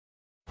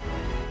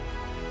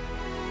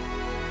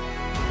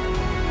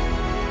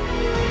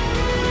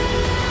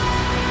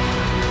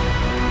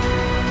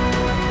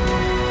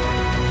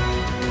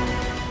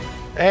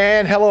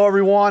And hello,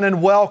 everyone,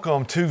 and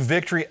welcome to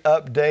Victory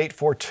Update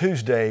for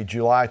Tuesday,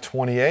 July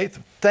 28th.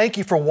 Thank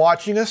you for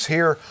watching us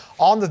here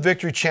on the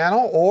Victory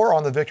Channel or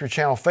on the Victory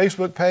Channel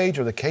Facebook page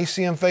or the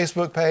KCM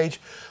Facebook page.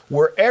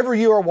 Wherever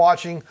you are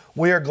watching,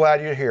 we are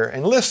glad you're here.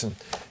 And listen,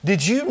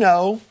 did you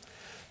know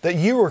that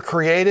you were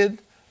created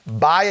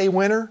by a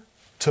winner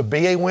to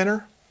be a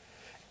winner?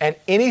 And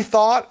any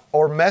thought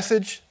or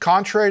message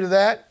contrary to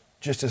that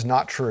just is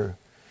not true.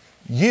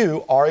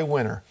 You are a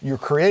winner. You're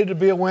created to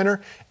be a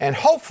winner, and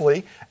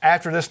hopefully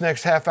after this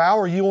next half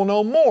hour, you will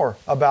know more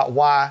about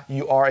why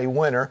you are a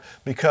winner,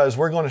 because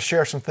we're going to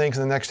share some things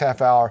in the next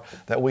half hour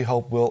that we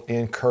hope will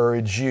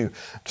encourage you.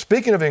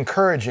 Speaking of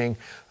encouraging,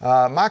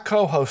 my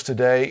co-host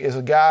today is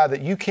a guy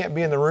that you can't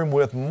be in the room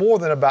with more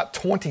than about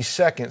 20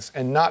 seconds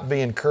and not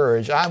be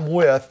encouraged. I'm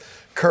with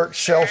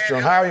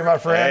Kjellstrom. How are you, my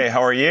friend? Hey,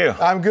 how are you?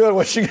 I'm good.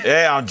 What you got?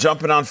 Yeah, I'm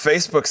jumping on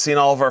Facebook, seeing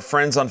all of our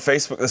friends on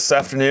Facebook this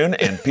afternoon,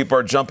 and people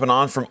are jumping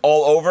on from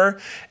all over,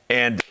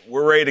 and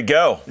we're ready to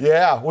go.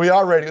 Yeah, we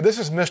are ready. This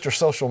is Mr.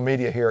 Social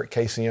Media here at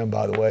KCM,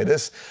 by the way.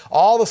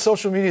 All the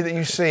social media that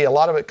you see, a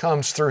lot of it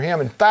comes through him.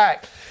 In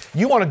fact,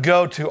 you want to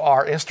go to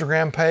our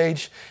Instagram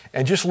page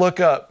and just look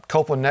up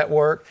Copeland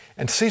Network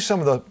and see some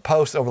of the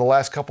posts over the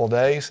last couple of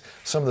days,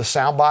 some of the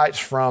sound bites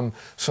from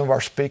some of our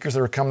speakers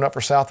that are coming up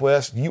for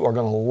Southwest. You are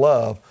going to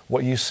love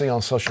what you see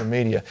on social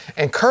media.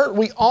 And Kurt,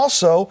 we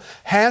also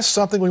have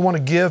something we want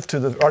to give to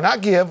the, or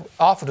not give,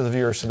 offer to the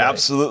viewers today.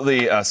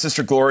 Absolutely.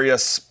 Sister Gloria,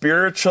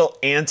 spiritual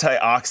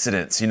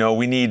antioxidants. You know,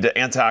 we need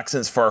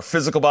antioxidants for our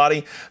physical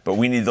body, but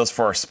we need those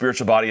for our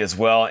spiritual body as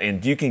well.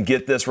 And you can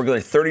get this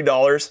regularly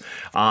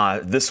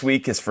 $30. This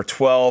week is for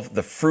 $12.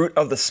 The fruit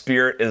of the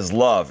Spirit is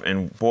love.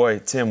 And boy,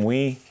 Tim,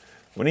 we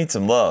need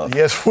some love.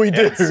 Yes, we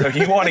do. And so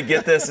you want to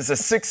get this. It's a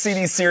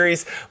 6-CD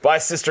series by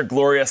Sister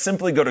Gloria.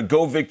 Simply go to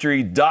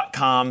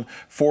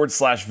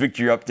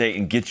govictory.com/victory update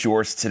and get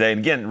yours today.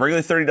 And again,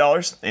 regularly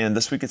 $30, and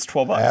this week it's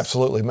 $12.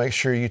 Absolutely. Make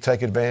sure you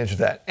take advantage of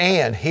that.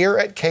 And here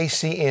at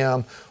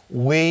KCM,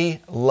 we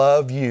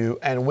love you,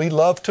 and we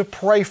love to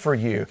pray for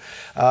you.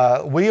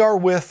 We are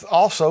with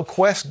also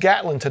Quest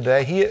Gatlin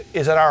today. He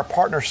is at our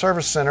Partner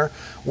Service Center,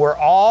 where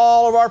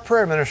all of our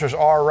prayer ministers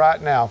are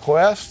right now.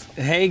 Quest?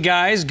 Hey,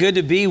 guys. Good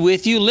to be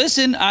with you.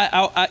 Listen,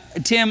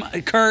 Tim,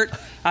 Kurt,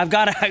 I've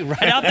got to,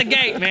 right out the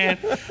gate, man,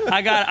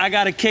 I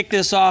got to kick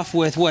this off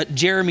with what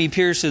Jeremy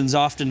Pearsons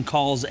often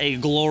calls a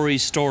glory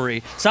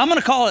story. So I'm going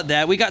to call it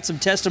that. We got some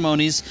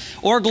testimonies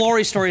or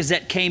glory stories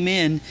that came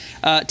in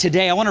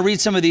today. I want to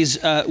read some of these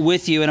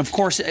with you. And of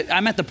course,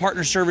 I'm at the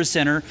Partner Service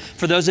Center.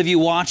 For those of you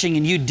watching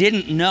and you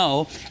didn't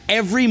know,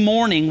 every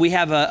morning we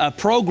have a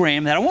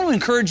program that I want to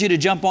encourage you to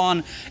jump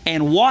on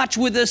and watch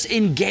with us,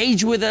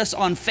 engage with us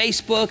on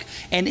Facebook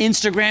and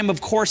Instagram,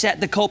 of course, at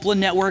the Copeland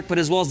Network, but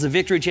as well as the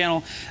Victory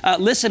Channel.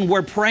 Listen,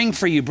 we're praying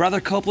for you. Brother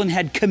Copeland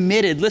had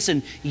committed.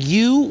 Listen,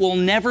 you will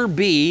never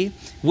be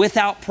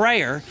without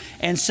prayer.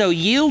 And so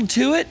yield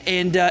to it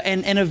and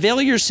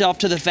avail yourself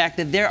to the fact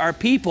that there are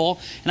people,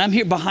 and I'm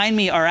here behind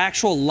me are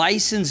actual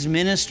licensed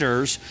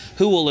ministers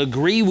who will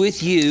agree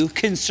with you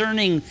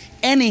concerning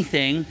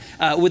anything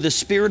with the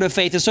spirit of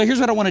faith. And so here's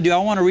what I want to do. I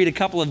want to read a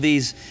couple of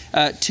these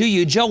to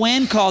you.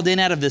 Joanne called in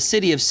out of the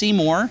city of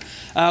Seymour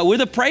with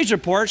a praise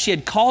report. She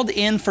had called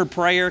in for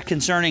prayer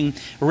concerning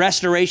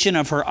restoration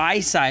of her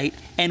eyesight.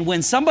 And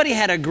when somebody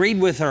had agreed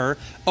with her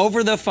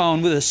over the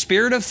phone with a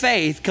spirit of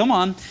faith, come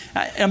on,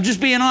 I'm just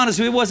being honest.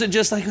 It wasn't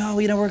just like, oh,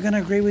 you know, we're going to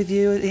agree with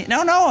you.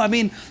 No. I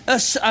mean, a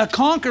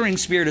conquering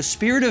spirit, a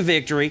spirit of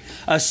victory,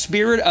 a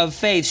spirit of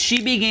faith.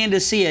 She began to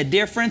see a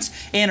difference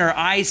in her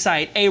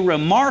eyesight, a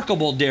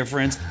remarkable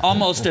difference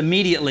almost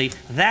immediately.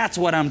 That's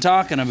what I'm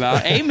talking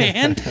about.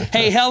 Amen.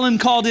 Hey, Helen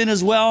called in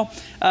as well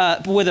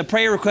with a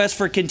prayer request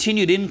for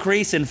continued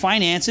increase in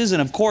finances.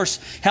 And of course,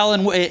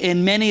 Helen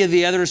and many of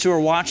the others who are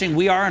watching,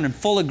 we are in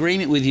full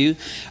agreement with you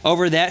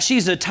over that.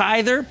 She's a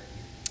tither.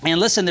 And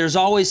listen, there's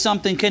always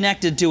something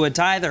connected to a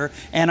tither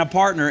and a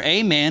partner,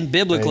 amen,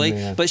 biblically.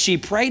 Amen. But she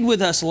prayed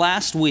with us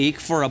last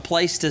week for a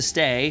place to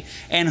stay,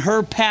 and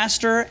her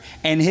pastor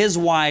and his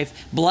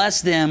wife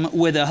blessed them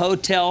with a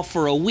hotel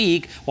for a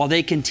week while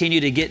they continue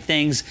to get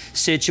things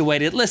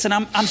situated. Listen,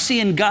 I'm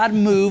seeing God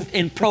move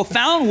in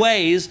profound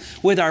ways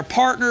with our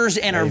partners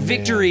and our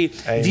Victory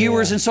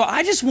viewers. And so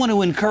I just want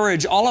to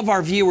encourage all of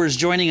our viewers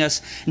joining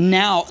us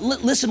now.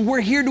 Listen,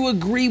 we're here to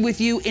agree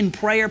with you in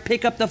prayer.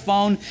 Pick up the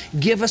phone,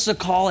 give us a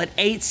call at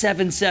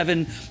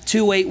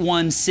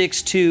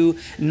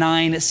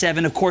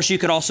 877-281-6297. Of course, you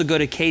could also go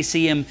to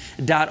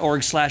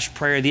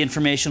kcm.org/prayer. The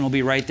information will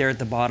be right there at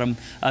the bottom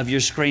of your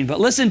screen.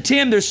 But listen,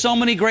 Tim, there's so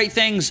many great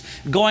things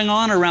going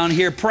on around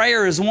here.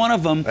 Prayer is one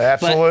of them.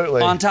 Absolutely.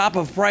 But on top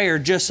of prayer,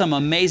 just some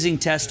amazing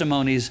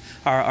testimonies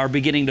are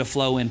beginning to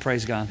flow in.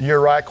 Praise God.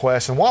 You're right,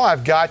 Quest. And while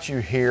I've got you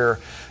here,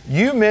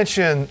 you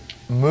mentioned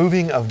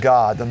moving of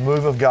God, the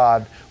move of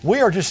God.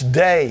 We are just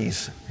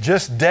days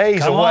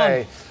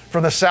away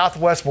from the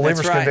Southwest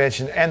Believers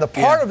Convention. And the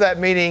part of that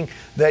meeting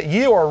that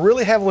you are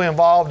really heavily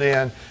involved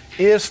in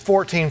is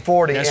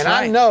 1440.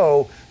 I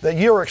know that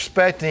you're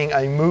expecting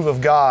a move of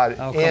God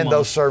in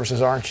those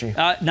services, aren't you?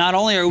 Not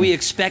only are we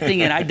expecting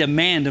it, I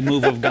demand a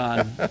move of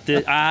God.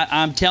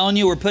 I'm telling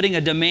you, we're putting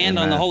a demand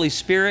on the Holy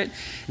Spirit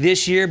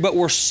this year, but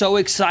we're so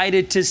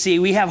excited to see.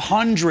 We have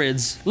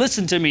hundreds,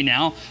 listen to me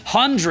now,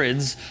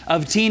 hundreds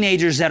of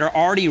teenagers that are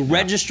already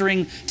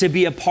registering to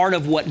be a part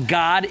of what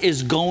God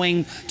is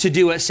going to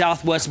do at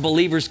Southwest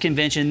Believers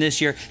Convention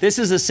this year. This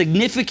is a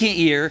significant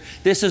year.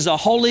 This is a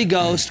Holy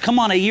Ghost, come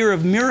on, a year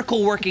of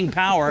miracle working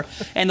power.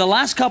 And the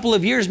last couple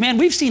of years, man,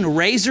 we've seen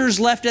razors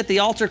left at the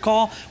altar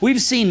call.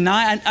 We've seen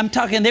I'm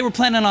talking, they were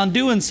planning on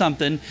doing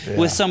something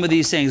with some of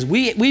these things.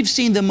 We've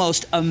seen the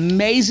most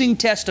amazing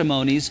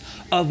testimonies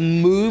of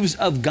moves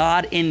of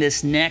God in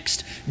this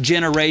next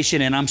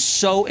generation, and I'm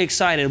so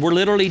excited. We're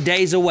literally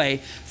days away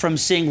from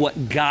seeing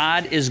what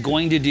God is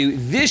going to do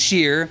this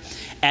year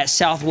at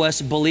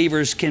Southwest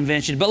Believers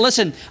Convention. But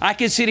listen, I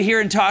could sit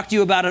here and talk to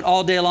you about it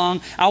all day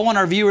long. I want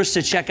our viewers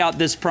to check out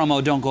this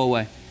promo. Don't go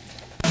away.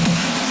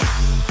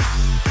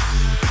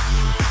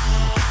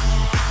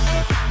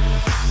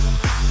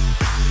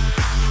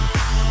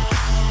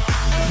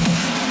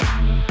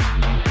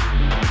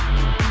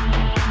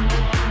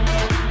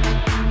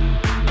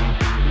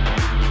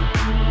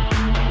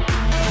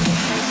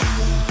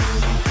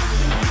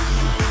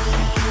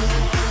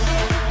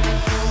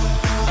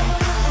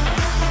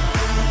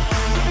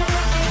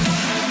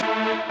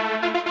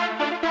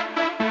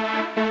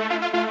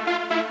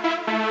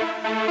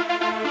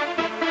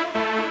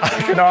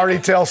 I can already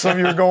tell some of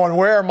you are going,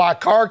 where are my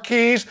car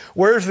keys?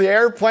 Where's the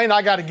airplane?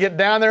 I got to get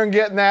down there and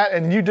get in that.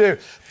 And you do.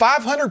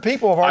 500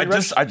 people have already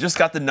registered. I just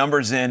got the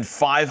numbers in.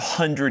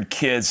 500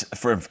 kids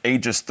from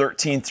ages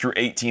 13 through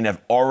 18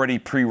 have already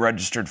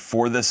pre-registered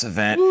for this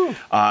event.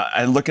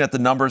 And looking at the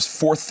numbers,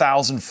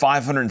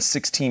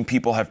 4,516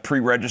 people have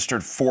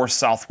pre-registered for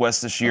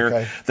Southwest this year.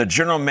 Okay. The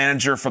general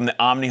manager from the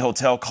Omni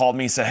Hotel called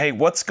me and said, hey,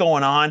 what's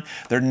going on?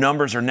 Their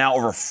numbers are now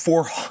over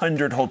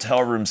 400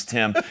 hotel rooms,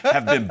 Tim,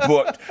 have been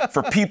booked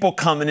for people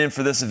coming in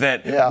for this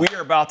event. Yeah. We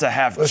are about to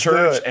have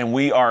church, and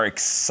we are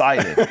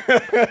excited.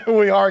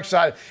 We are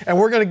excited. And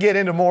we're going to get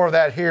into more of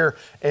that here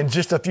in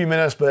just a few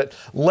minutes, but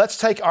let's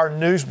take our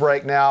news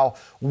break now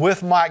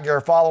with Mike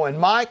Garofalo. And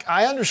Mike,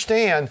 I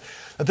understand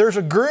that there's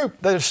a group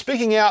that is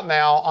speaking out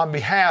now on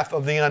behalf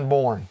of the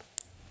unborn.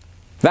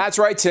 That's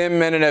right,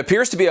 Tim, and it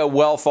appears to be a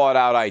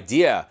well-thought-out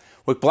idea.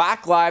 With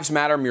Black Lives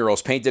Matter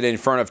murals painted in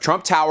front of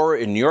Trump Tower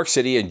in New York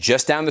City and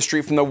just down the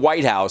street from the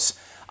White House,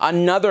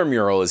 another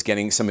mural is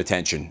getting some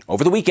attention.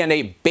 Over the weekend,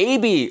 a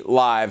Baby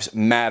Lives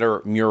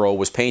Matter mural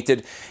was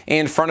painted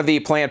in front of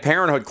the Planned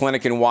Parenthood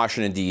clinic in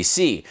Washington,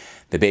 D.C.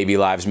 The Baby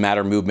Lives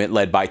Matter movement,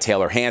 led by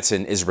Taylor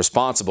Hanson, is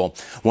responsible.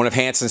 One of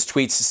Hanson's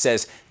tweets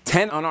says,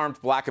 10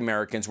 unarmed black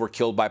Americans were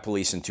killed by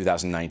police in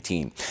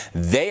 2019.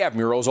 They have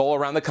murals all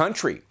around the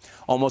country.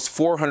 Almost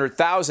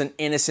 400,000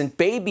 innocent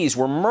babies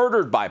were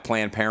murdered by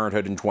Planned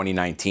Parenthood in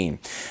 2019.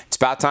 It's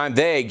about time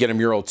they get a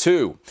mural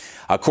too.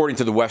 According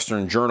to the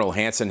Western Journal,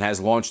 Hanson has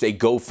launched a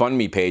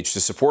GoFundMe page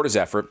to support his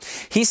effort.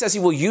 He says he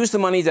will use the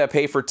money to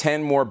pay for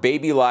 10 more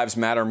Baby Lives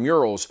Matter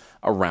murals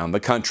around the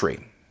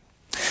country.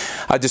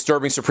 A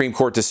disturbing Supreme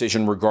Court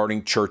decision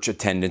regarding church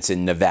attendance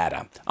in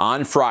Nevada.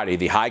 On Friday,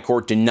 the High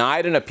Court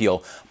denied an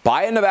appeal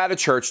by a Nevada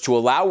church to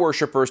allow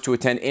worshipers to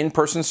attend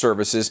in-person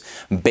services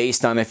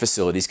based on a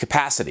facility's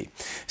capacity.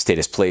 The state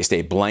has placed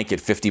a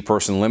blanket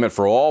 50-person limit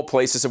for all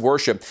places of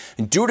worship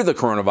due to the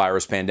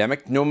coronavirus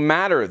pandemic, no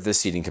matter the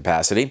seating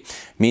capacity.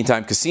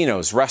 Meantime,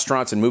 casinos,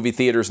 restaurants, and movie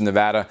theaters in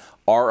Nevada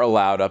are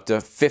allowed up to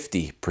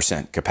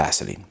 50%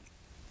 capacity.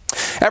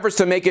 Efforts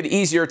to make it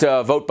easier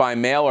to vote by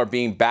mail are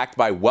being backed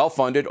by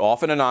well-funded,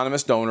 often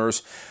anonymous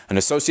donors. An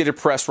Associated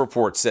Press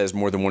report says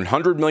more than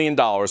 $100 million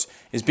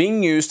is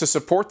being used to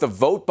support the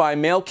Vote by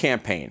Mail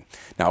campaign.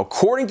 Now,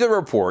 according to the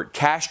report,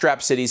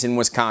 cash-strapped cities in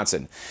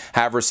Wisconsin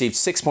have received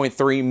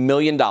 $6.3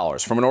 million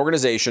from an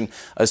organization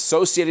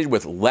associated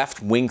with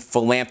left-wing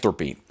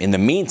philanthropy. In the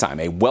meantime,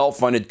 a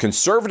well-funded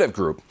conservative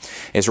group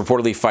is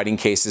reportedly fighting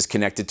cases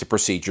connected to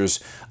procedures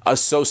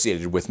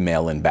associated with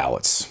mail-in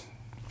ballots.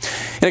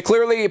 In a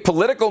clearly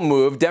political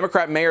move,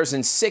 Democrat mayors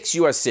in 6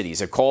 U.S. cities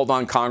have called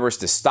on Congress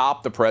to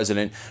stop the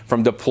president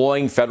from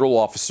deploying federal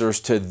officers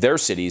to their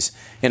cities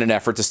in an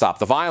effort to stop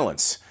the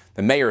violence.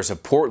 The mayors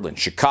of Portland,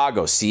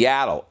 Chicago,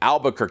 Seattle,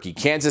 Albuquerque,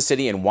 Kansas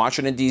City, and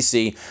Washington,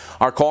 D.C.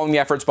 are calling the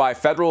efforts by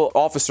federal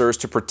officers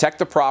to protect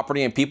the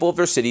property and people of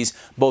their cities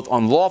both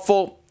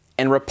unlawful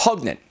and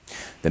repugnant.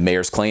 The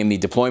mayors claim the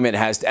deployment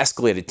has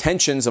escalated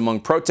tensions among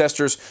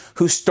protesters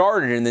who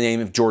started in the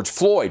name of George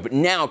Floyd, but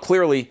now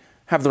clearly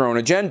have their own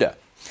agenda.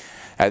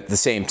 At the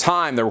same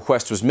time the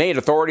request was made,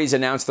 authorities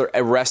announced the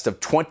arrest of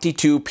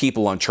 22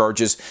 people on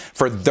charges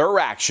for their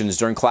actions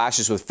during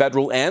clashes with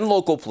federal and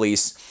local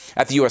police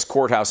at the U.S.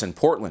 courthouse in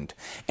Portland.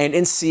 And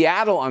in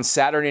Seattle on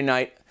Saturday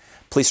night,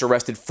 police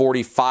arrested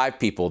 45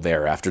 people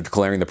there after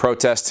declaring the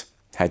protest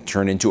had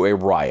turned into a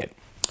riot.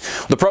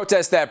 The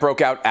protests that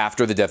broke out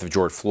after the death of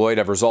George Floyd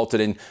have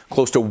resulted in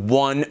close to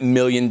 $1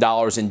 million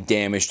in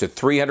damage to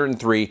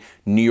 303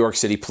 New York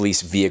City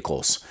police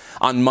vehicles.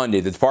 On Monday,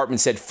 the department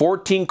said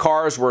 14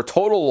 cars were a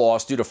total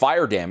loss due to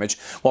fire damage,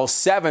 while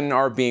 7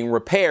 are being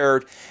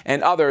repaired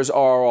and others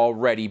are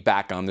already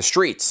back on the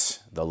streets.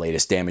 The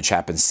latest damage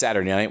happened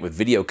Saturday night with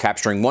video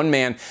capturing one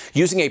man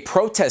using a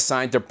protest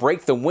sign to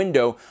break the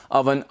window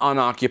of an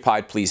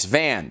unoccupied police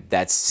van.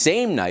 That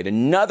same night,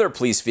 another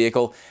police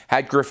vehicle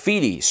had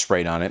graffiti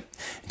sprayed on it.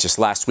 Just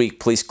last week,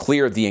 police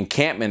cleared the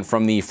encampment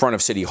from the front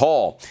of City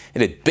Hall.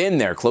 It had been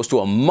there close to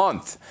a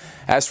month.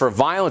 As for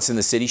violence in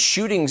the city,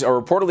 shootings are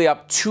reportedly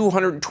up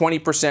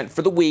 220%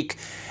 for the week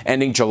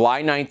ending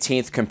July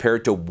 19th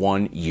compared to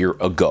 1 year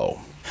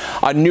ago.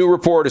 A new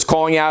report is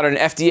calling out an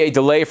FDA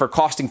delay for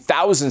costing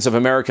thousands of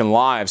American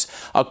lives.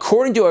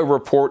 According to a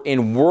report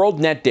in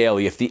WorldNet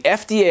Daily, if the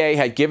FDA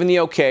had given the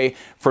okay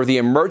for the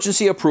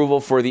emergency approval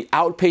for the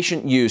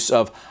outpatient use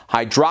of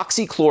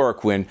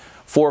hydroxychloroquine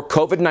for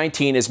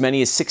COVID-19, as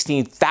many as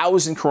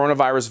 16,000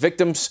 coronavirus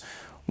victims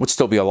would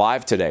still be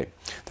alive today.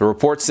 The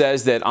report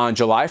says that on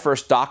July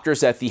 1st,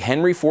 doctors at the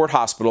Henry Ford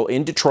Hospital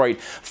in Detroit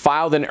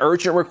filed an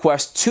urgent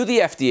request to the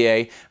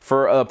FDA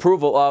for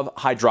approval of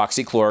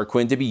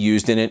hydroxychloroquine to be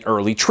used in an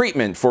early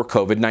treatment for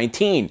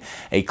COVID-19.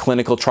 A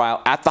clinical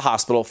trial at the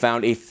hospital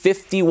found a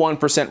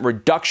 51%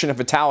 reduction of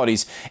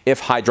fatalities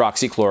if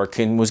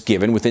hydroxychloroquine was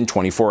given within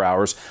 24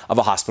 hours of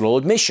a hospital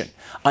admission.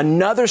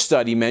 Another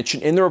study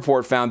mentioned in the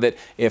report found that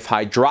if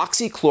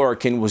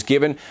hydroxychloroquine was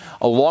given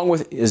along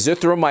with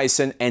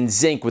azithromycin and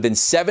zinc within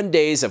 7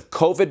 days of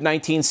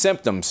COVID-19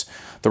 symptoms,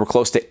 there were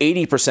close to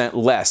 80%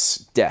 less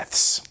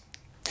deaths.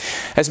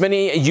 As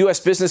many U.S.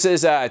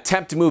 businesses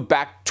attempt to move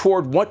back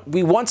toward what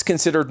we once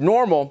considered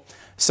normal,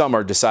 some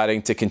are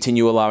deciding to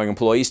continue allowing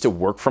employees to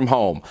work from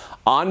home.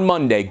 On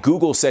Monday,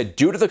 Google said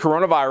due to the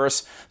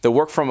coronavirus, the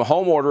work from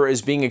home order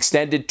is being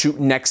extended to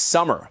next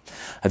summer.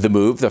 The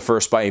move, the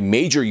first by a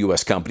major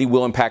U.S. company,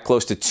 will impact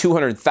close to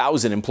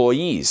 200,000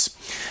 employees.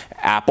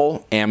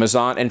 Apple,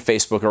 Amazon, and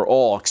Facebook are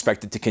all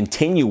expected to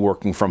continue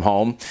working from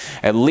home,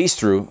 at least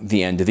through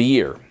the end of the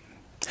year.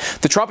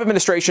 The Trump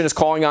administration is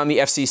calling on the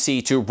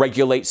FCC to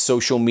regulate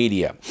social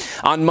media.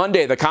 On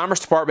Monday, the Commerce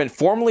Department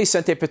formally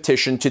sent a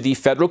petition to the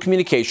Federal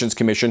Communications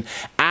Commission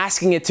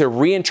asking it to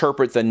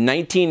reinterpret the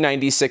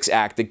 1996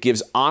 Act that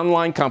gives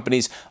online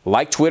companies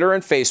like Twitter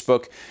and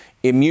Facebook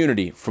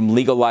immunity from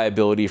legal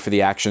liability for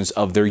the actions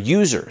of their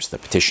users. The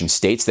petition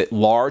states that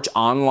large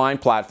online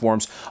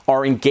platforms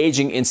are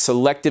engaging in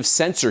selective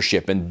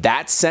censorship, and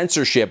that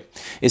censorship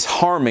is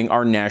harming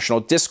our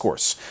national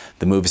discourse.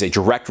 The move is a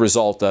direct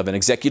result of an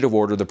executive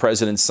order the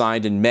president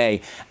signed in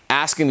May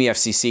asking the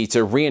FCC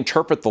to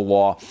reinterpret the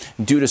law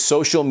due to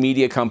social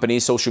media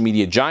companies, social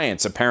media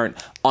giants'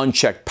 apparent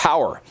unchecked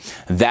power.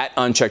 That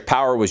unchecked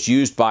power was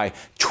used by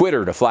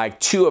Twitter to flag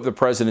 2 of the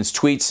president's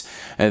tweets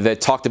that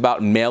talked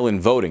about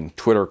mail-in voting.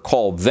 Twitter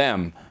called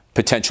them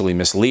potentially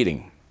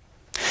misleading.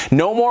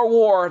 No more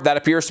war. That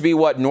appears to be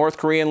what North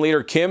Korean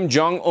leader Kim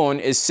Jong-un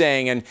is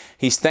saying, and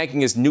he's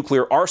thanking his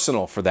nuclear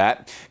arsenal for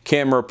that.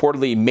 Kim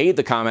reportedly made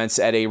the comments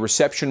at a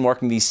reception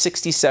marking the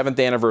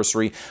 67th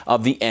anniversary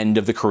of the end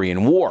of the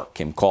Korean War.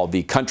 Kim called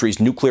the country's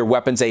nuclear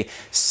weapons a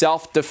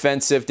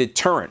self-defensive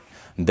deterrent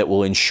that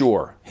will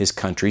ensure his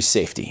country's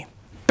safety.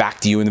 Back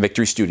to you in the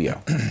Victory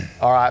Studio.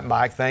 All right,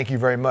 Mike, thank you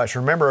very much.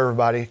 Remember,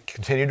 everybody,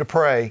 continue to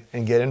pray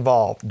and get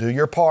involved. Do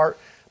your part,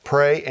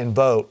 pray and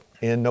vote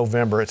in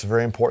November. It's a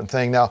very important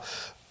thing. Now,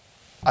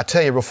 I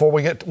tell you, before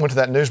we went to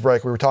that news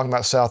break, we were talking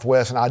about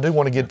Southwest, and I do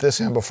want to get this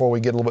in before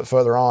we get a little bit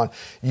further on.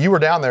 You were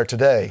down there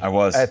today. I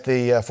was. At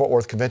the Fort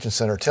Worth Convention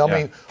Center. Tell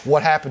me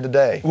what happened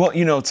today. Well,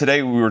 you know,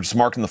 today we were just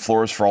marking the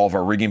floors for all of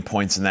our rigging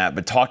points and that,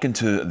 but talking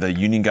to the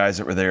union guys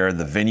that were there,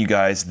 the venue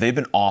guys, they've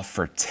been off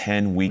for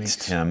 10 weeks,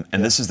 Tim,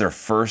 and this is their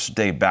first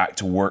day back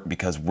to work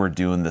because we're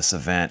doing this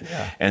event.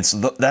 Yeah. And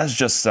so that's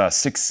just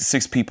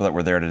six people that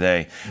were there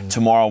today.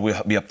 Tomorrow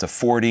we'll be up to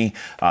 40,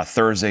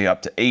 Thursday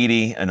up to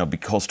 80, and it'll be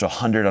close to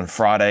 100 on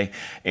Friday.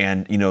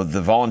 And, you know,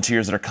 the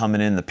volunteers that are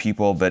coming in, the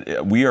people,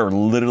 but we are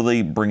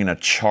literally bringing a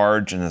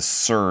charge and a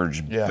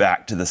surge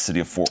back to the city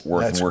of Fort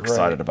Worth, and we're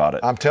excited about it.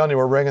 I'm telling you,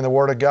 we're ringing the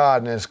word of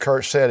God, and as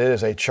Kurt said, it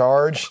is a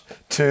charge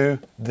to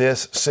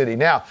this city.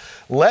 Now,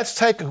 let's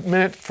take a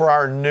minute for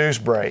our news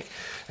break.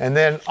 And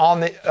then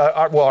on the,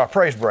 our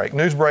praise break,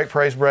 news break,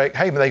 praise break.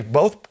 Hey,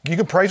 you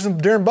can praise them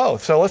during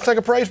both. So let's take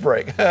a praise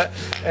break.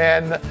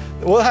 And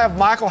we'll have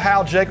Michael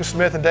Howell, Jacob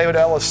Smith, and David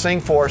Ellis sing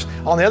for us.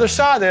 On the other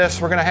side of this,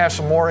 we're going to have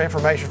some more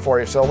information for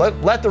you. So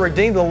let the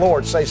redeemed of the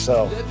Lord say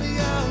so. Let me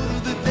out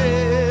of the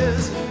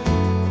desert,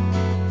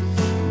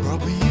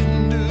 brought me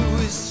into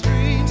his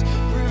streams,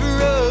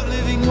 river of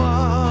living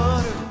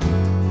water.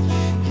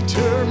 He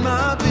turned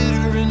my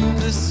bitter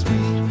into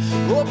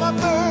sweet, rolled my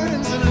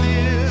burdens and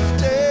lifted.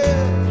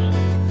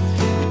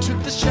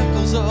 Took the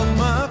shackles off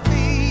my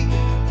feet.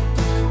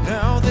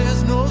 Now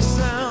there's no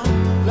sound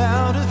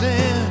louder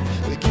than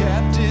the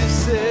captive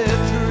set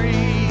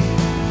free.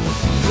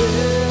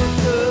 Let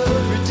the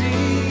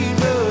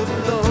redeemed of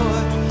the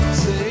Lord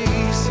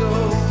say so.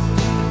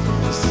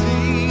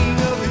 Sing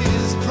of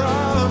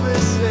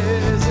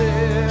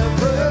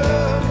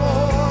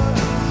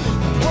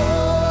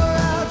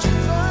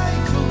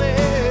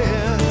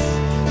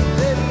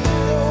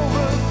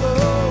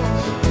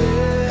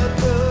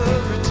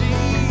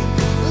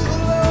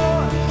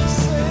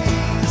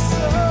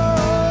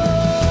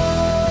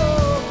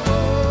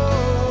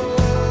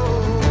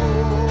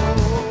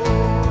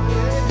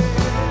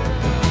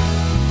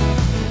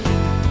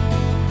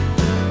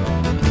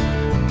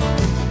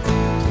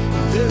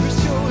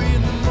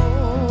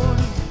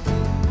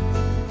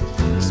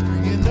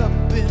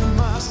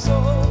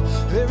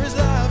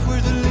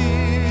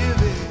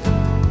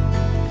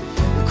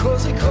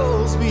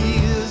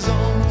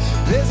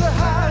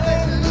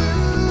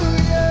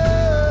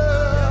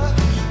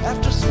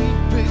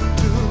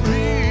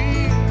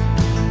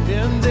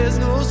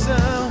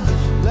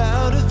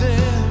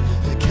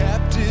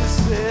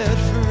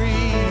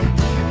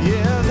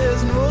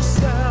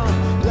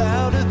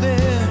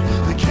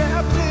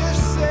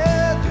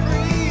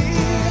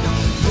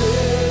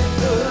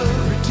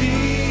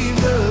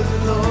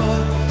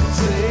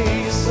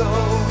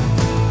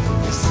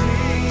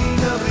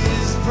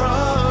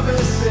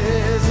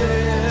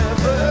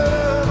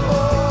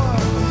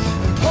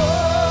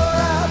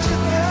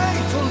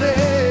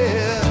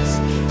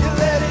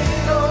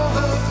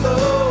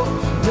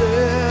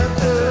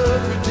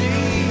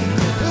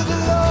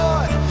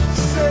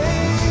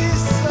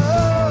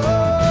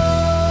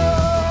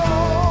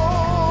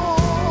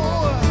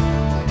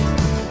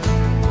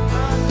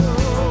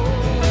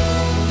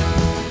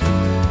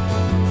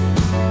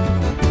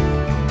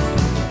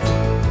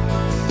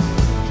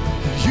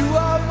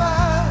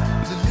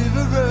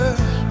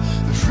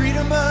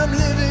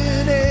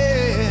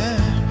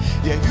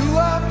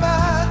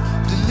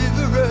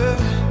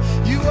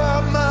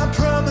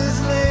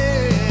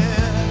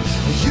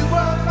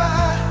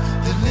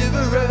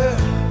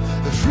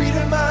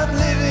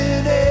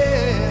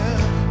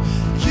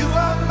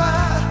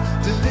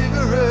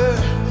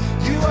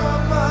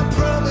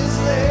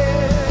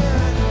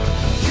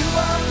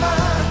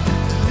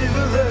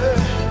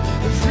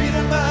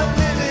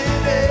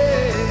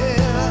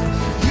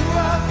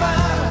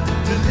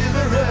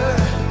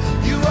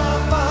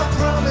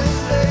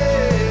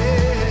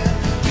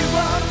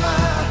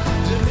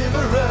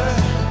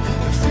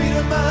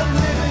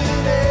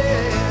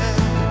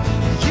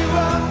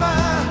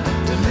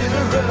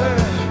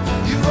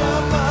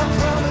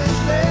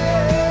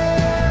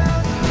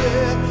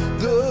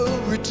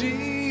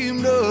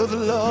redeemed of the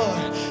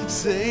Lord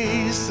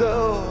say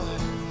so.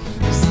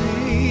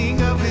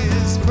 Sing of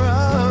his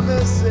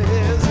promises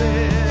evermore.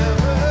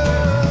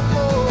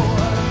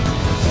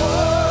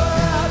 Pour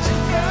out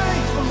your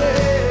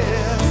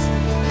thankfulness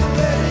and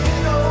let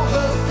it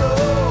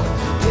overflow.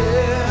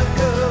 Let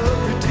the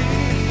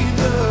redeemed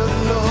of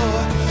the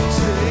Lord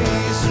say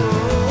so.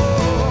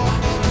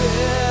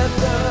 Let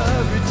the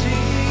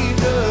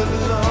redeemed of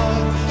the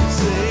Lord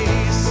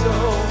say so.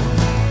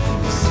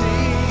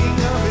 Sing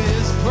of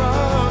his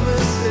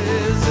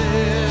promises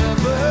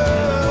evermore.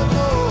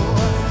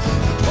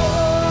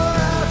 Pour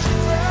out your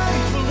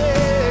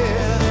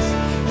thankfulness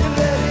and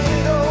let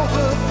it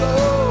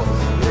overflow.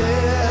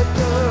 Let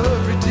the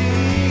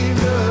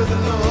redeemed of the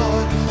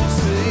Lord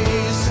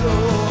say so.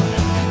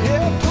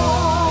 Yeah,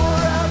 pour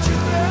out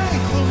your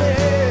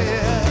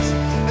thankfulness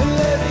and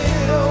let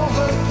it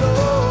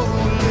overflow.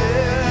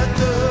 Let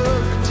the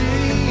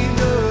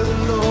redeemed of the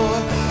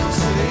Lord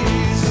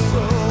say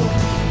so.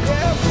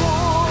 Yeah,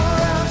 pour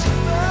out your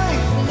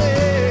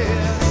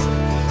thankfulness,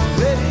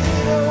 let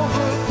it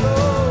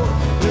overflow.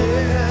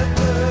 Let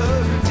the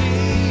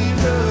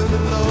redeemed of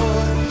the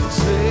Lord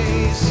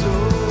say so.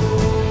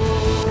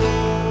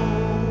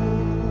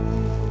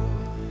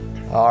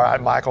 All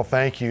right, Michael,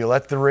 thank you.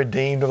 Let the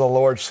redeemed of the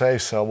Lord say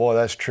so. Boy,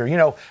 that's true. You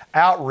know,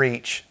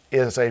 outreach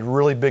is a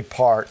really big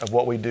part of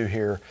what we do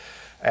here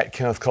at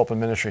Kenneth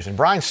Copeland Ministries. And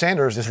Brian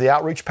Sanders is the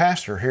outreach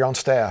pastor here on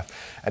staff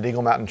at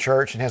Eagle Mountain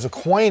Church and has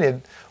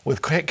acquainted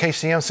with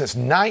KCM since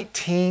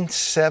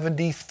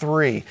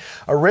 1973.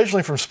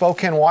 Originally from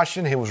Spokane,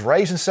 Washington, he was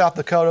raised in South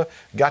Dakota,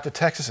 got to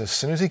Texas as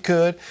soon as he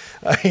could.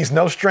 He's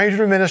no stranger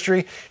to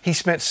ministry. He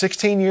spent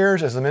 16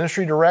 years as the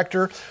ministry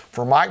director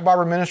for Mike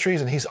Barber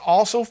Ministries, and he's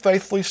also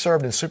faithfully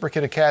served in Super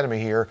Kid Academy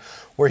here,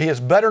 where he is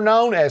better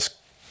known as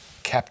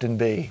Captain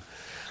B.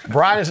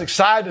 Brian is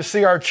excited to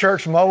see our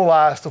church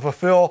mobilized to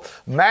fulfill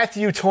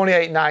Matthew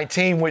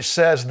 28:19, which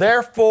says,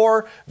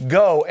 "Therefore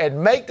go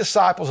and make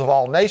disciples of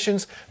all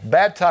nations,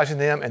 baptizing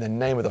them in the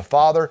name of the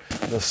Father,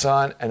 the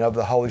Son, and of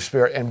the Holy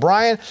Spirit." And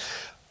Brian,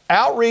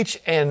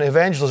 outreach and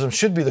evangelism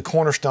should be the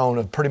cornerstone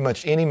of pretty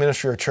much any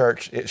ministry or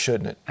church,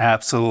 shouldn't it?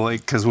 Absolutely,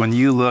 because when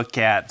you look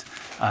at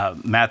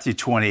Matthew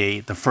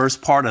 28, the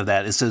first part of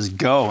that, it says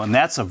go, and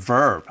that's a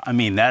verb. I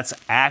mean, that's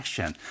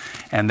action,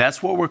 and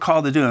that's what we're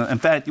called to do. In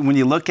fact, when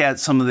you look at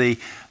some of the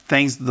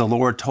things the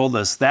Lord told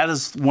us, that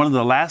is one of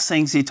the last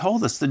things He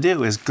told us to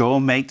do, is go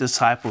make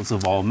disciples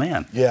of all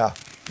men. Yeah,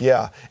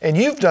 yeah. And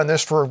you've done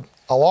this for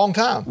a long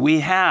time.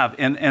 We have.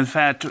 And in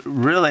fact,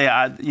 really,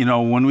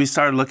 when we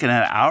started looking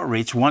at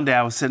outreach, one day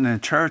I was sitting in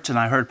church and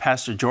I heard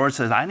Pastor George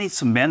say, I need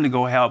some men to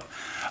go help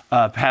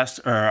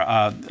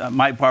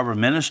Mike Barber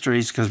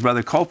Ministries, because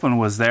Brother Copeland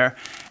was there.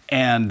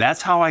 And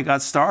that's how I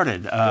got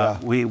started.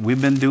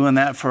 We've been doing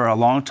that for a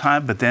long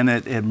time, but then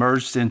it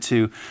merged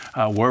into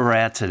where we're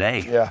at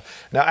today. Yeah.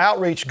 Now,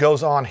 outreach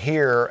goes on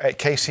here at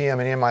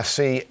KCM and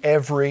MIC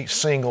every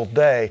single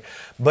day,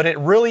 but it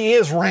really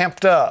is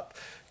ramped up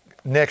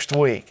next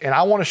week. And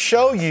I want to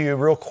show you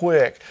real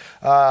quick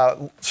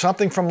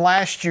something from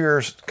last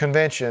year's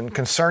convention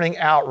concerning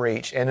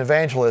outreach and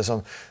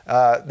evangelism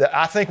that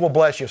I think will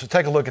bless you. So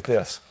take a look at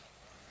this.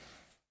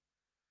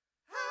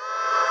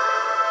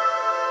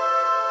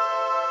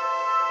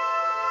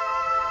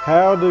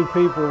 How do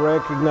people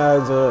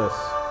recognize us?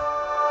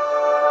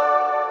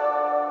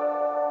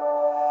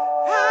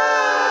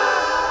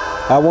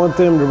 I want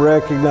them to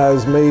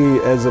recognize me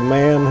as a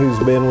man who's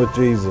been with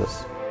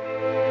Jesus.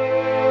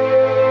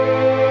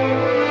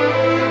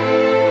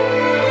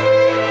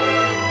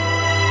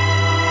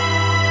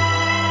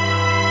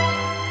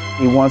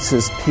 He wants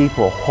his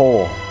people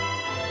whole.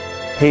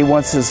 He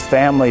wants his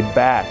family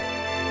back.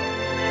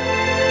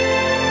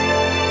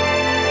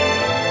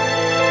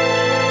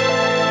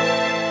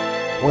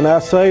 When I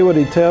say what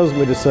he tells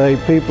me to say,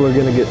 people are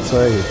going to get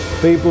saved.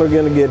 People are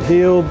going to get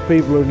healed.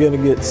 People are going to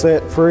get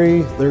set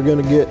free. They're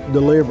going to get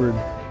delivered.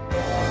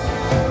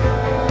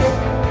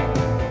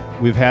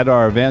 We've had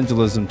our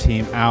evangelism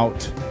team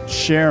out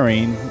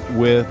sharing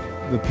with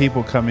the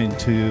people coming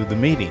to the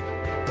meeting.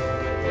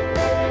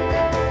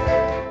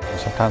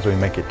 Sometimes we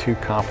make it too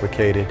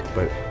complicated,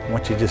 but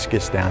once it just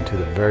gets down to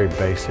the very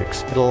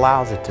basics, it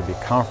allows it to be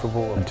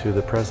comfortable into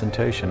the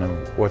presentation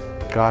of what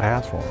God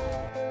has for them.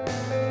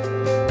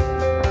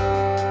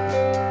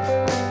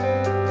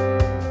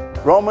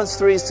 Romans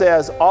 3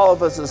 says all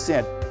of us have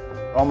sinned.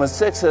 Romans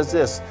 6 says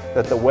this,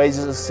 that the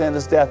wages of sin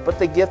is death, but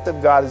the gift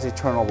of God is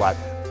eternal life.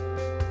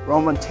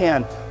 Romans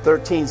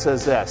 10:13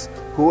 says this,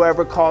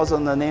 whoever calls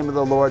on the name of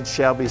the Lord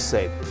shall be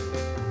saved.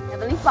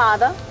 Heavenly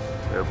Father,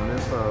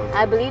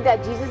 I believe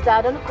that Jesus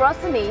died on the cross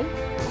for me. I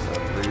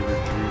believe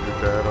that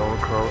Jesus died on the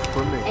cross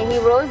for me. And he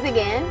rose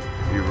again.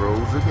 He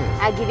rose again.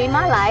 I give you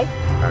my life.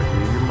 I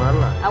give you my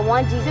life. I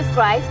want Jesus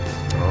Christ.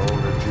 I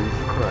want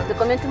Jesus Christ to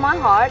come into my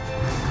heart.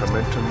 Come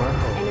into my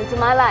heart. And into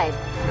my life.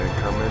 And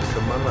come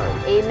into my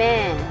life.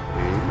 Amen.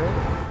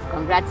 Amen.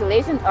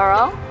 Congratulations,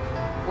 Earl.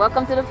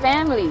 Welcome to the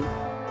family.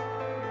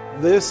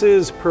 This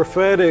is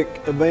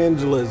prophetic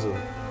evangelism.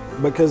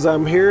 because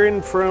I'm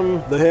hearing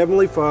from the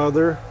Heavenly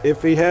Father.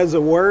 If He has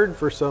a word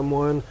for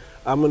someone,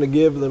 I'm going to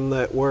give them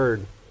that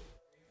word.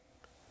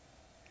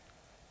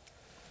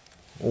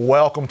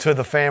 Welcome to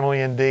the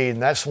family indeed.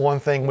 And that's one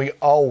thing we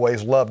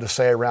always love to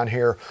say around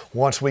here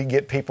once we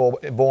get people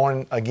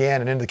born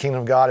again and into the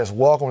kingdom of God is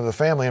welcome to the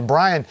family. And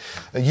Brian,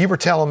 you were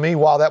telling me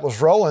while that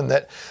was rolling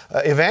that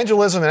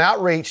evangelism and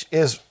outreach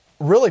is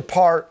really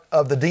part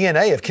of the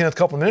DNA of Kenneth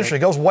Copeland Ministry.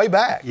 It goes way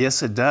back.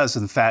 Yes, it does.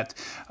 In fact,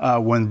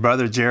 when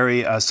Brother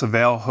Jerry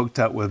Savelle hooked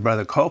up with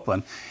Brother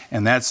Copeland,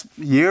 and that's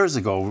years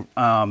ago,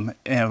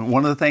 and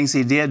one of the things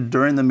he did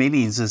during the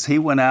meetings is he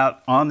went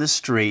out on the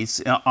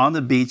streets, on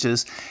the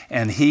beaches,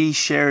 and he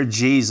shared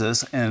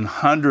Jesus, and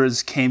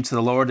hundreds came to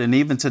the Lord. And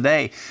even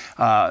today,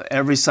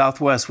 every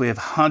Southwest, we have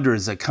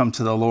hundreds that come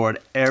to the Lord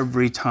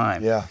every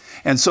time. Yeah.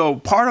 And so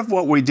part of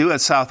what we do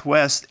at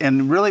Southwest,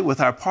 and really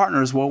with our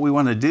partners, what we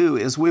want to do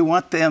is we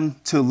want them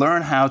to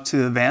learn how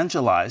to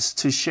evangelize,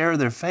 to share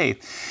their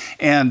faith.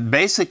 And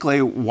basically,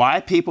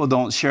 why people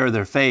don't share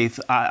their faith,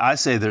 I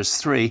say there's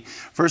three.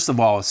 First of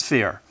all, is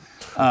fear.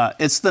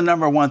 It's the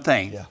number one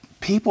thing. Yeah.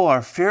 People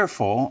are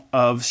fearful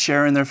of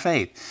sharing their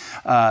faith.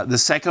 The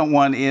second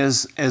one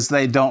is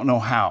they don't know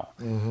how.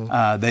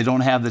 They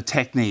don't have the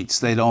techniques.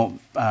 They don't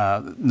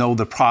know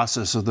the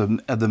process or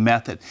the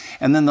method.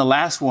 And then the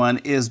last one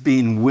is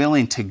being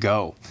willing to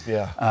go.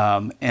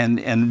 Yeah.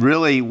 And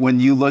really, when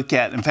you look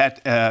at, in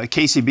fact,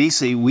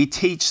 KCBC, we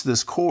teach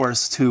this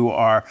course to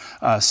our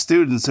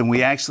students, and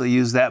we actually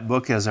use that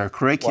book as our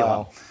curriculum.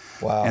 Wow.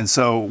 Wow. And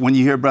so when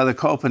you hear Brother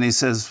Copeland, he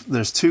says,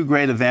 there's two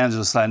great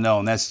evangelists I know,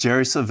 and that's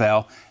Jerry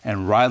Savelle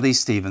and Riley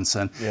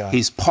Stevenson. Yeah.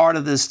 He's part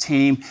of this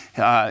team.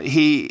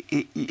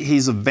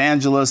 He's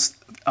evangelist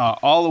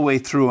all the way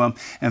through him.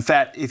 In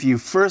fact, if you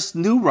first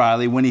knew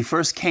Riley, when he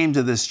first came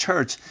to this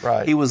church,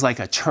 right. he was like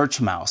a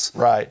church mouse.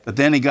 Right. But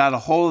then he got a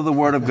hold of the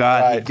Word of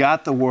God. Right. He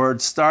got the Word,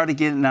 started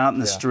getting out in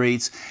the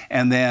streets,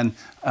 and then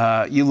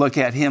you look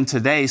at him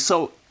today.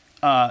 So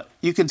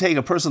you can take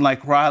a person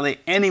like Riley,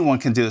 anyone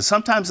can do it.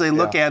 Sometimes they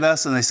look at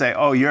us and they say,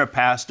 oh, you're a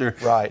pastor,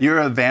 you're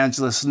an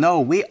evangelist. No,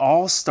 we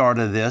all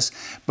started this,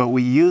 but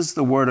we use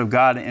the Word of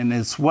God, and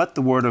it's what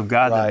the Word of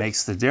God that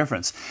makes the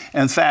difference.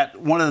 In fact,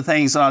 one of the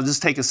things, and I'll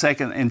just take a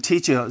second and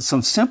teach you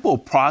some simple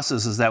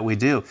processes that we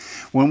do.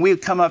 When we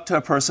come up to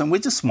a person, we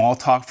just small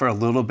talk for a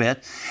little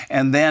bit,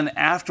 and then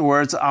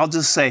afterwards, I'll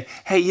just say,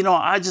 hey, you know,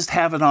 I just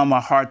have it on my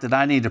heart that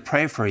I need to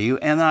pray for you,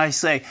 and then I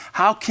say,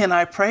 how can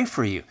I pray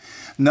for you?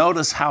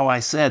 Notice how I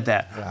said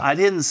that. Yeah. I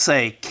didn't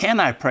say, can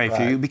I pray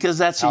for you? Because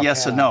that's a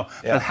yes or no.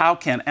 Yeah. But how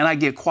can? And I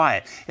get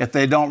quiet. If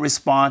they don't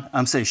respond,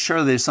 I'm saying,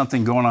 sure, there's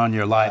something going on in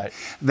your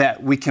life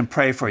that we can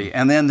pray for you.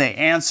 And then they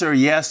answer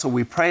yes, so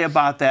we pray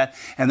about that.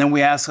 And then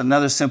we ask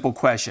another simple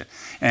question.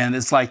 And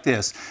it's like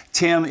this.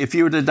 Tim, if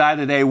you were to die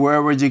today,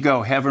 where would you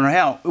go? Heaven or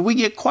hell? We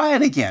get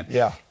quiet again.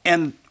 Yeah.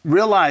 And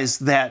realize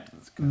that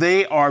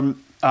they are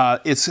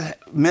it's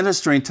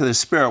ministering to their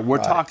spirit. We're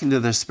talking to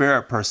their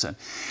spirit person.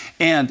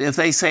 And if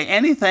they say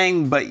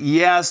anything but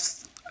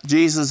yes,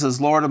 Jesus is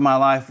Lord of my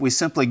life, we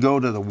simply go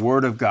to the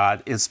Word of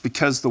God. It's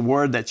because the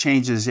Word that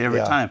changes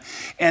every time.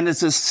 And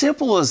it's as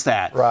simple as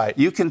that. Right.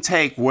 You can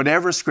take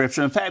whatever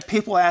scripture. In fact,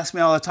 people ask me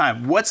all the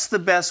time, what's the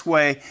best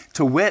way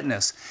to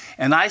witness?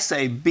 And I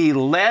say, be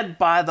led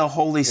by the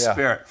Holy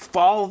Spirit.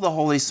 Follow the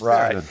Holy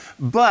Spirit. Right.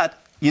 But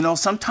you know,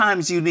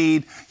 sometimes you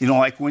need, you know,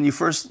 like when you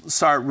first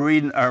start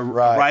reading or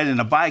riding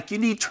a bike, you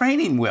need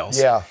training wheels.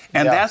 Yeah.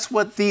 And that's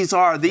what these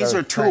are. These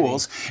are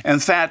tools. In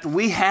fact,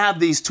 we have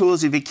these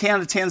tools. If you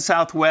can't attend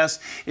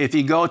Southwest, if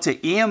you go to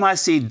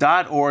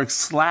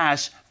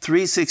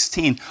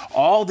emic.org/316,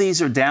 all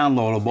these are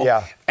downloadable.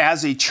 Yeah.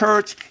 As a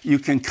church, you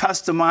can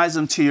customize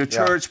them to your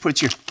church,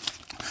 put your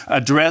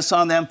address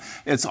on them.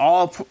 It's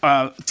all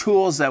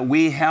tools that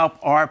we help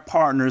our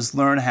partners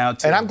learn how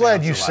to. And I'm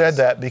glad you said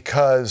that,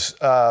 because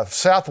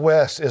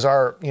Southwest is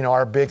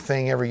our big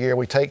thing every year.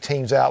 We take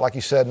teams out, like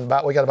you said, and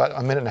we got about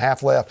a minute and a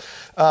half left.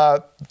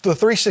 The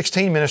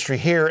 316 ministry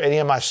here at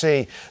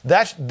MIC,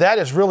 that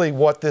is really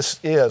what this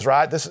is,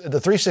 right? The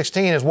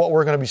 316 is what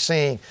we're going to be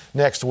seeing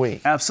next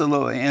week.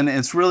 Absolutely, and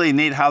it's really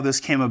neat how this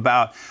came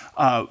about.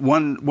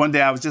 One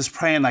day I was just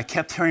praying, I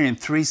kept hearing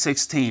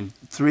 316.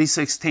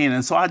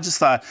 And so I just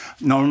thought,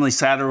 normally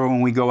Saturday when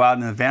we go out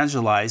and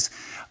evangelize,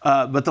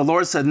 but the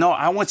Lord said, no,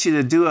 I want you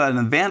to do an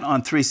event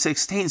on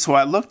 316. So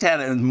I looked at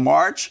it in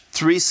March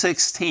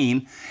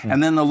 316,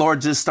 and then the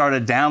Lord just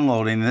started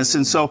downloading this.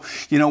 And so,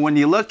 you know, when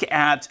you look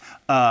at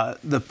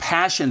the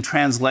Passion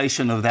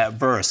translation of that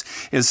verse,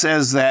 it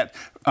says that,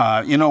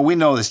 you know, we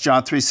know this,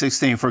 John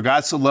 3:16, for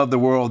God so loved the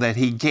world that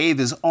he gave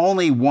his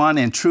only one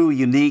and true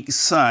unique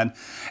Son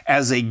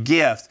as a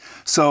gift.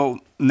 So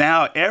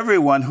now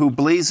everyone who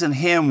believes in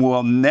him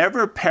will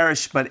never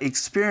perish but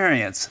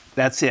experience,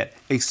 that's it,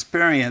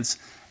 experience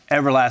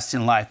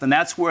everlasting life. And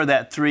that's where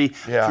that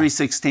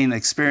 316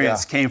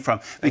 experience came from.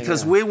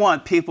 Because we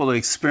want people to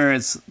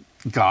experience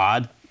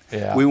God.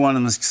 Yeah. We want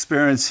them to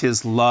experience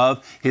his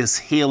love, his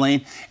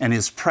healing, and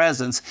his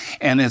presence.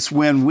 And it's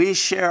when we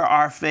share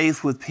our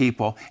faith with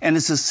people, and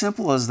it's as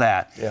simple as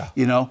that. Yeah.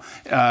 You know,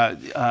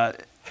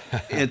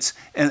 It's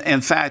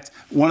in fact,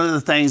 one of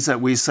the things that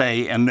we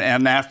say, and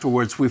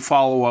afterwards we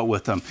follow up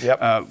with them.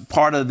 Yep.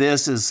 Part of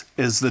this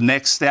is the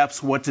next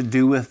steps, what to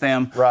do with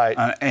them. Right.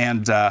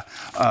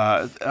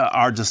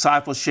 Our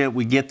discipleship,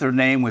 we get their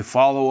name, we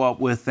follow up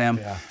with them.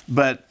 Yeah.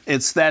 But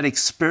it's that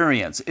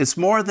experience. It's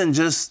more than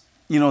just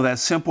that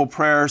simple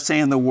prayer,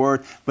 saying the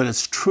word, but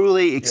it's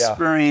truly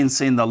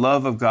experiencing the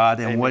love of God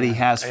and what He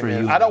has for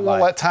you. I don't want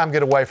to let time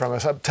get away from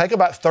us. Take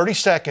about 30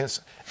 seconds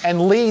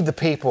and lead the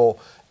people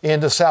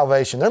into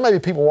salvation. There may be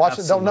people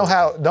watching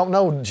that don't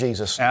know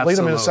Jesus. Absolutely. Lead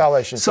them into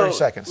salvation. 30 So,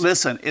 seconds.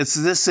 Listen, it's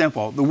this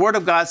simple. The Word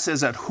of God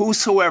says that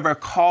whosoever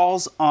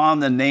calls on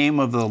the name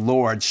of the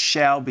Lord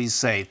shall be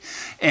saved.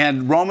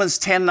 And Romans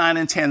 10:9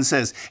 and 10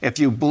 says, if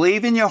you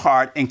believe in your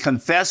heart and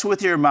confess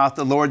with your mouth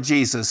the Lord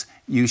Jesus,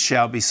 you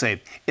shall be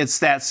saved. It's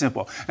that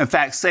simple. In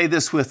fact, say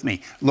this with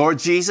me. Lord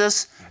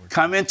Jesus,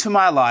 come into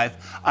my life.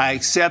 I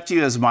accept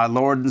you as my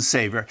Lord and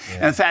Savior.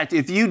 Yeah. In fact,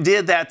 if you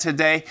did that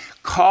today,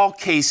 call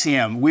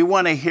KCM. We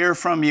want to hear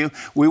from you.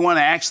 We want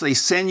to actually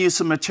send you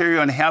some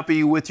material and help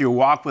you with your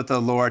walk with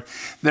the Lord.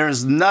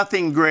 There's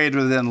nothing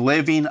greater than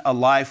living a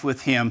life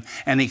with Him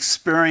and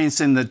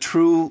experiencing the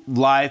true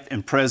life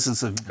and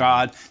presence of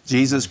God,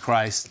 Jesus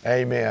Christ.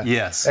 Amen.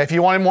 Yes. If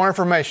you want more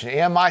information,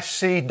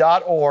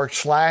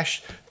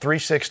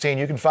 mic.org/316.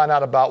 You can find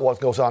out about what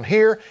goes on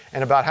here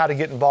and about how to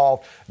get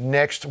involved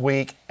next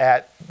week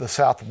at the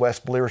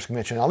Southwest Believers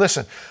Convention. Now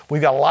listen,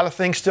 we've got a lot of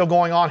things still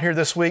going on here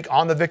this week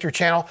on the Victory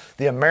Channel.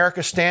 The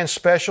America Stand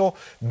special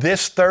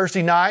this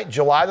Thursday night,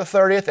 July the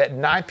 30th at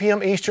 9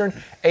 p.m. Eastern,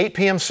 8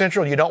 p.m.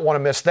 Central. You don't want to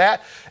miss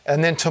that.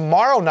 And then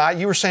tomorrow night,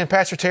 you were saying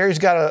Pastor Terry's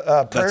got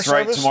a prayer service? That's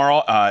right.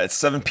 Tomorrow at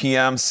 7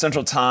 p.m.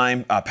 Central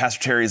Time,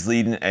 Pastor Terry is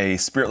leading a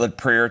spirit-led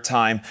prayer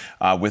time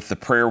with the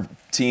prayer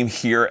team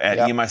here at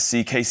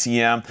EMIC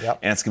KCM,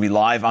 and it's going to be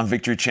live on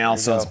Victory Channel.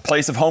 So it's a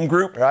place of home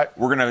group. Right.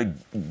 We're going to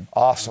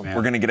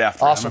We're going to get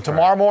after it. Awesome.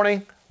 Tomorrow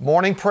morning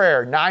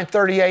prayer,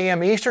 9:30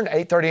 a.m. Eastern,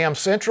 8:30 a.m.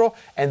 Central,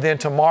 and then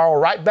tomorrow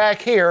right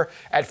back here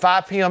at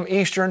 5 p.m.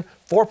 Eastern,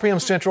 4 p.m.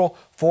 Central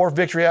for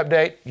Victory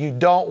Update. You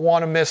don't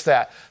want to miss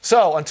that.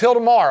 So until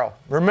tomorrow,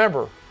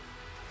 remember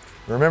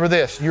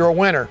this: you're a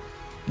winner.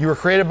 You were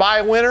created by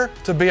a winner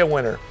to be a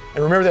winner.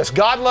 And remember this: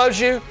 God loves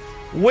you.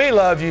 We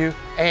love you,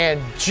 and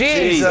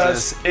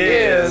Jesus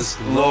is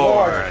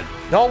Lord.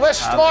 Don't miss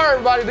tomorrow,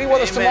 everybody. Be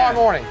with us tomorrow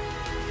morning.